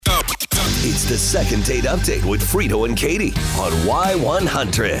It's the second date update with Frito and Katie on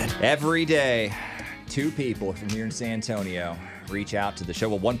Y100. Every day, two people from here in San Antonio reach out to the show.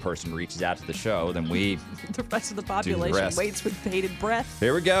 Well, one person reaches out to the show, then we The rest of the the population rest. waits with bated breath.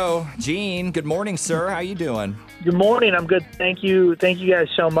 Here we go. Gene, good morning, sir. How you doing? Good morning. I'm good. Thank you. Thank you guys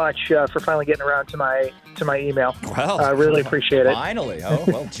so much for finally getting around to my email. Well, I really appreciate it. Finally. Oh,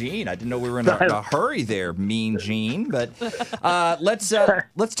 well, Gene, I didn't know we were in a hurry there, mean Gene. But let's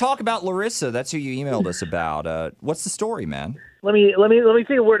talk about Larissa. That's who you emailed us about. What's the story, man? Let me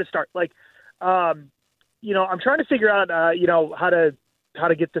think of where to start. I'm trying to figure out how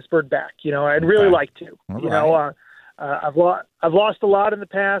to get this bird back. I'd really like to. All right. I've lost a lot in the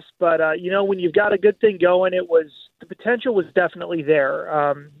past, but when you've got a good thing going, the potential was definitely there.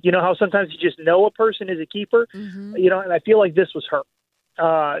 How sometimes you just know a person is a keeper, and I feel like this was her.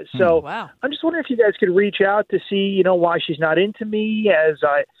 Wow. I'm just wondering if you guys could reach out to see, why she's not into me as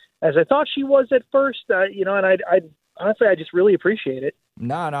I thought she was at first. And I honestly, I just really appreciate it.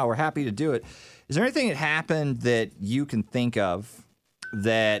 No, we're happy to do it. Is there anything that happened that you can think of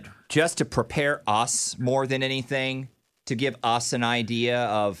that just to prepare us more than anything, to give us an idea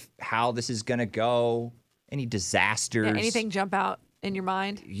of how this is going to go? Any disasters? Yeah, anything jump out in your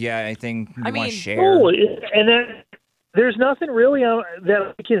mind? Yeah, anything you want mean- to share? Oh, and then there's nothing really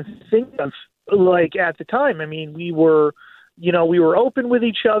that I can think of like at the time. I mean, we were open with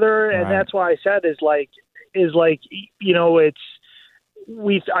each other, and Right. that's why I said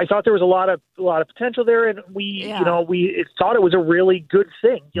I thought there was a lot of potential there, and we thought it was a really good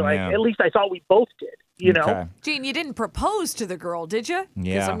thing. Yeah. At least I thought we both did. Okay. Gene, you didn't propose to the girl, did you? 'Cause,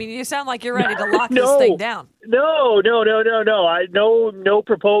 Yeah. I mean, you sound like you're ready to lock this No. thing down. No. No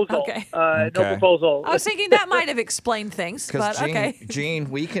proposal. Okay. No Okay. proposal. I was thinking that might have explained things, Because but Gene, okay. Gene,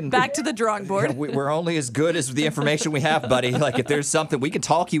 we can Back to the drawing board. We're only as good as the information we have, buddy. Like if there's something, we can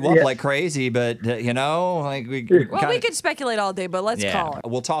talk you up Yeah. like crazy, but we Well, kinda, we could speculate all day, but let's call her.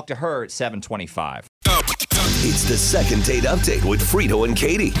 We'll talk to her at 7:25. It's the second date update with Frito and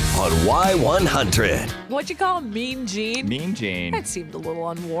Katie on Y100. What'd you call him? Mean Gene? Mean Gene. That seemed a little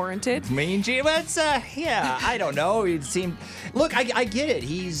unwarranted. Mean Gene. But I don't know. It seemed. Look, I get it.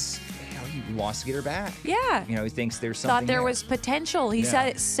 He wants to get her back. Yeah. He thinks there's something. Thought there was potential. He said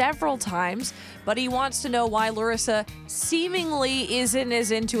it several times, but he wants to know why Larissa seemingly isn't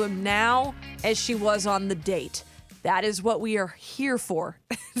as into him now as she was on the date. That is what we are here for.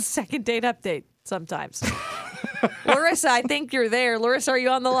 Second date update sometimes. Larissa, I think you're there. Larissa, are you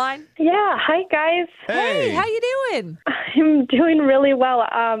on the line? Yeah. Hi, guys. Hey, How you doing? I'm doing really well.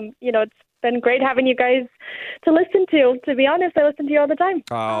 It's been great having you guys to listen to. To be honest, I listen to you all the time.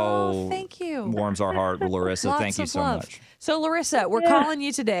 Oh, thank you. Warms our heart, Larissa. Lots Thank you of so love. much. So, Larissa, we're calling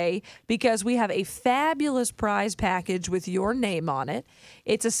you today because we have a fabulous prize package with your name on it.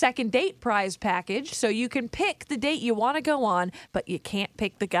 It's a second date prize package, so you can pick the date you want to go on, but you can't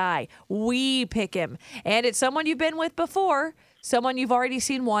pick the guy. We pick him. And it's someone you've been with before, someone you've already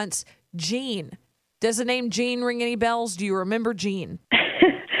seen once, Gene. Does the name Gene ring any bells? Do you remember Gene?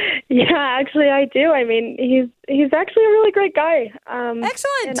 Yeah, actually, I do. I mean, he's actually a really great guy.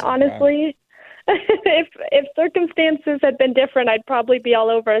 Excellent. And honestly, if circumstances had been different, I'd probably be all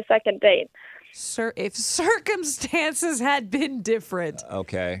over a second date. Sir, if circumstances had been different.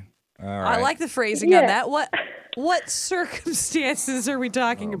 Okay. All right. I like the phrasing on Yeah. that. What circumstances are we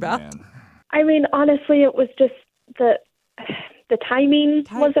talking about? Man. I mean, honestly, it was just the timing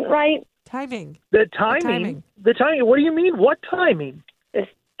wasn't right. Timing. The timing. The timing. What do you mean? What timing?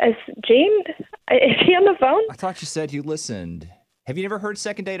 Is Gene? Is he on the phone? I thought you said you listened. Have you never heard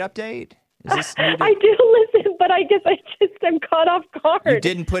Second Date Update? Is this new to- I do listen, but I guess I just am caught off guard. You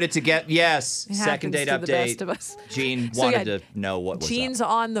didn't put it together. Yes, It Second Date happens to Update. the best of us. Gene So, wanted yeah, to know what was Gene's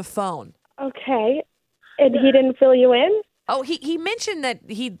up. on the phone. Okay. And he didn't fill you in? Oh, he mentioned that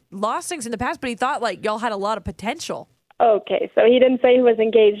he lost things in the past, but he thought like y'all had a lot of potential. Okay, so he didn't say he was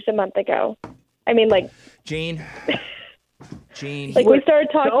engaged a month ago. I mean, Gene. we started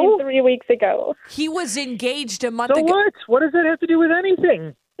talking So? 3 weeks ago. He was engaged a month So ago. what? What does that have to do with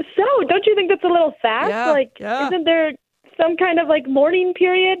anything? So, don't you think that's a little fast? Yeah. Isn't there some kind of mourning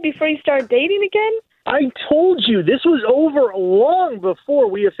period before you start dating again? I told you this was over long before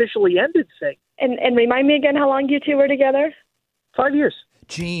we officially ended things. And remind me again how long you two were together? 5 years.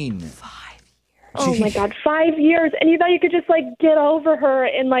 Gene. Oh my God, 5 years. And you thought you could just get over her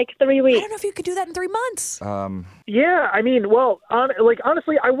in 3 I weeks? don't know if you could do that in 3 months. Yeah, I mean,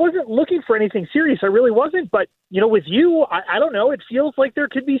 honestly, I wasn't looking for anything serious. I really wasn't. But, with you, I don't know. It feels like there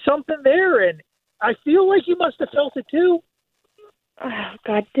could be something there. And I feel like you must have felt it too. Oh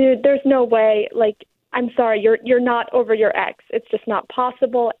God, dude, there's no way. I'm sorry, you're not over your ex. It's just not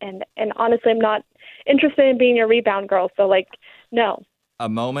possible. And honestly, I'm not interested in being your rebound girl. So, like, no.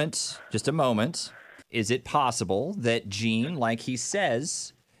 Just a moment. Is it possible that Gene, like he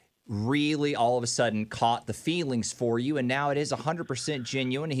says, really all of a sudden caught the feelings for you and now it is 100%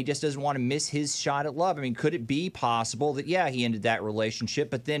 genuine and he just doesn't want to miss his shot at love? I mean, could it be possible that, yeah, he ended that relationship,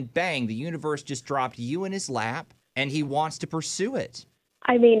 but then bang, the universe just dropped you in his lap and he wants to pursue it?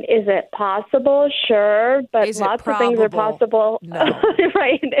 I mean, is it possible? Sure, but Is it lots of things are possible. No.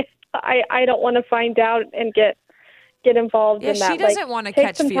 Right. I don't want to find out and get involved in that. She doesn't want to take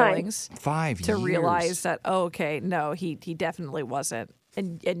catch some time. feelings 5 years. to realize that, oh, okay, no, he definitely wasn't.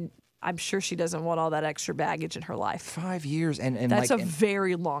 And I'm sure she doesn't want all that extra baggage in her life. 5 years. And That's like, a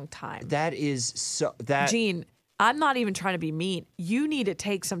very long time. that is so that Gene, I'm not even trying to be mean. You need to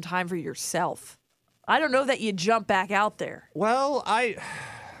take some time for yourself. I don't know that you jump back out there. Well, I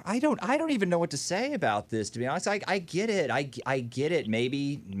don't even know what to say about this, to be honest. I get it. I get it.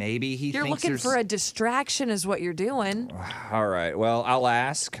 Maybe he You're thinks looking there's... for a distraction is what you're doing. All right. Well, I'll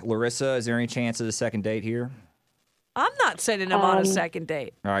ask. Larissa, is there any chance of the second date here? I'm not sending him on a second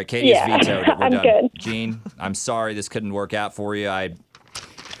date. All right, Katie's vetoed it. We're I'm done. good. Gene, I'm sorry this couldn't work out for you. I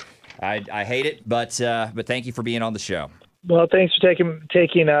hate it, but thank you for being on the show. Well, thanks for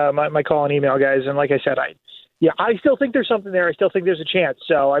taking my call and email, guys. And like I said, I still think there's something there. I still think there's a chance.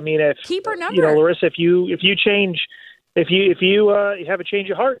 So, I mean, if Keep her number. Larissa, if you change, if you have a change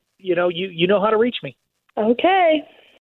of heart, you know how to reach me. Okay.